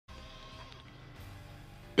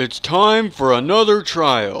It's time for another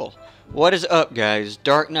trial. What is up, guys?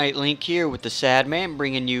 Dark Knight Link here with the Sad Man,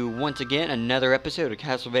 bringing you once again another episode of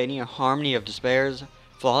Castlevania Harmony of Despair's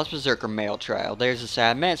Flawless Berserker Mail Trial. There's the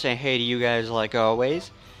Sad Man saying hey to you guys like always.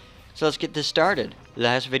 So let's get this started.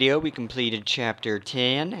 Last video we completed chapter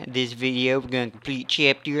 10. This video we're going to complete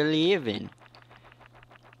chapter 11.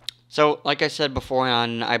 So, like I said before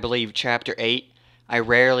on, I believe, chapter 8, I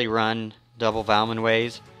rarely run double Valmon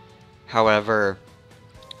ways. However,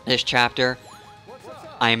 this chapter,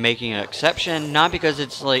 I am making an exception, not because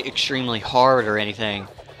it's like extremely hard or anything,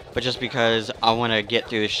 but just because I want to get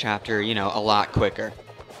through this chapter, you know, a lot quicker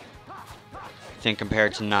than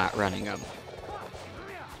compared to not running them.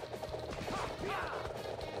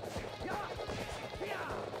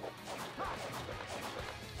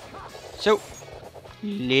 So,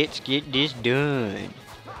 let's get this done.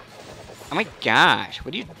 Oh my gosh,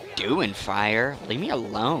 what are you doing, Fire? Leave me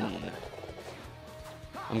alone.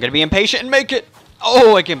 I'm gonna be impatient and make it!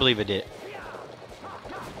 Oh, I can't believe I did.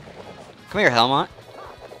 Come here, Helmont.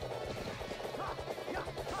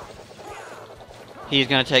 He's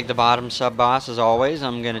gonna take the bottom sub-boss as always.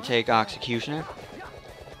 I'm gonna take Executioner.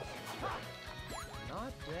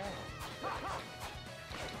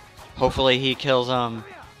 Hopefully he kills him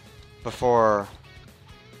before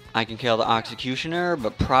I can kill the Executioner,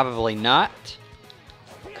 but probably not.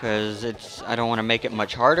 Because I don't want to make it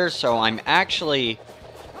much harder, so I'm actually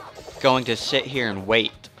going to sit here and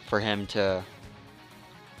wait for him to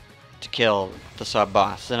kill the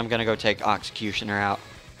sub-boss. Then I'm going to go take Executioner out.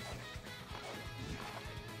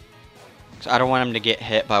 So I don't want him to get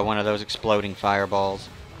hit by one of those exploding fireballs.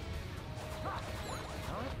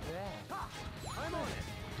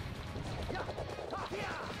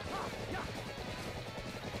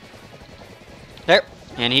 There,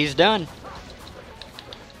 and he's done.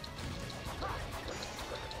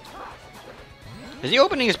 Is he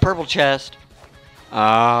opening his purple chest?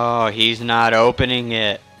 Oh, he's not opening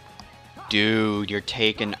it. Dude, you're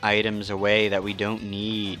taking items away that we don't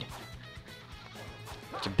need.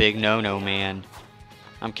 It's a big no-no, man.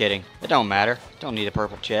 I'm kidding. It don't matter. Don't need a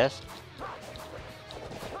purple chest.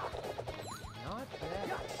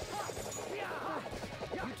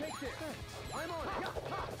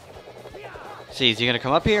 See, is he gonna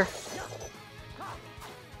come up here?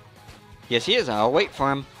 Yes, he is. I'll wait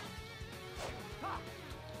for him.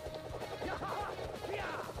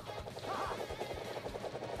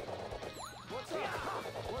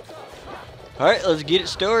 Alright, let's get it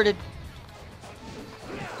started.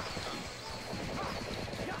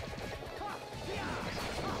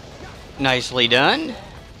 Nicely done.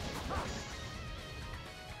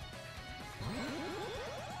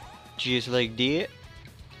 Just like that.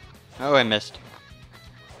 Oh, I missed.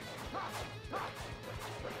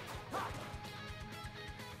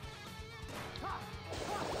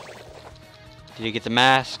 Did he get the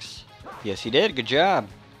masks? Yes, he did. Good job.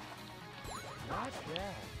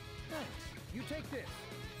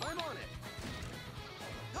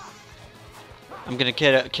 I'm gonna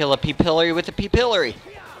kill a P-Pillory with a P-Pillory.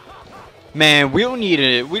 Man, we don't need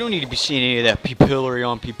to be seeing any of that P-Pillory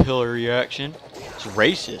on P-Pillory action. It's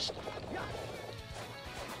racist.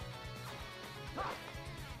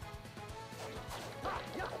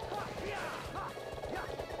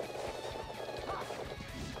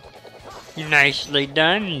 Nicely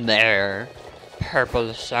done there,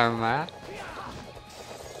 Purple Soma.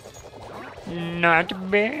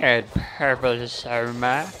 Not bad, Purple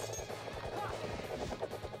Soma.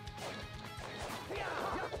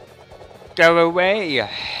 Go away, you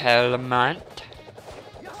Helmont.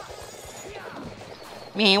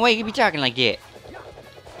 Man, why you be talking like that?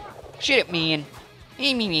 Shut up, man.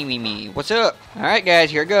 Me. What's up? Alright,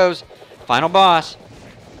 guys, here it goes. Final boss.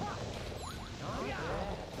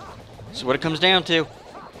 This is what it comes down to.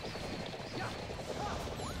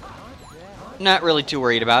 Not really too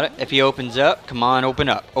worried about it. If he opens up, come on, open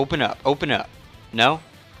up. Open up. Open up. No?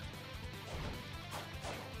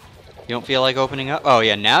 You don't feel like opening up? Oh,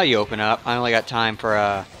 yeah, now you open up. I only got time for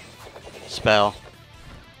a spell.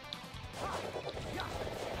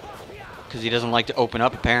 Because he doesn't like to open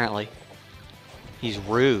up, apparently. He's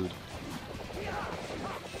rude.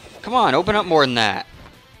 Come on, open up more than that.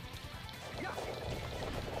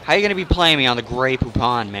 How are you going to be playing me on the Grey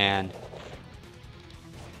Poupon, man?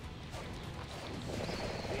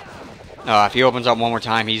 Oh, if he opens up one more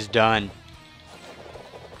time, he's done.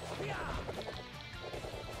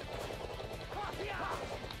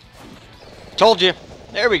 Told you.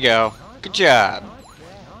 There we go. Good job.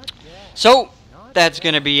 So, that's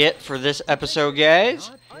going to be it for this episode,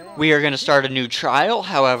 guys. We are going to start a new trial.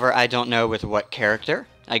 However, I don't know with what character.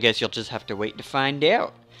 I guess you'll just have to wait to find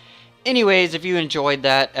out. Anyways, if you enjoyed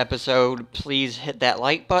that episode, please hit that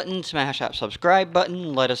like button, smash that subscribe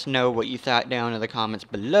button, let us know what you thought down in the comments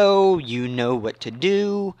below. You know what to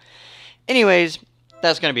do. Anyways,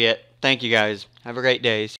 that's going to be it. Thank you guys. Have a great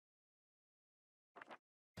day.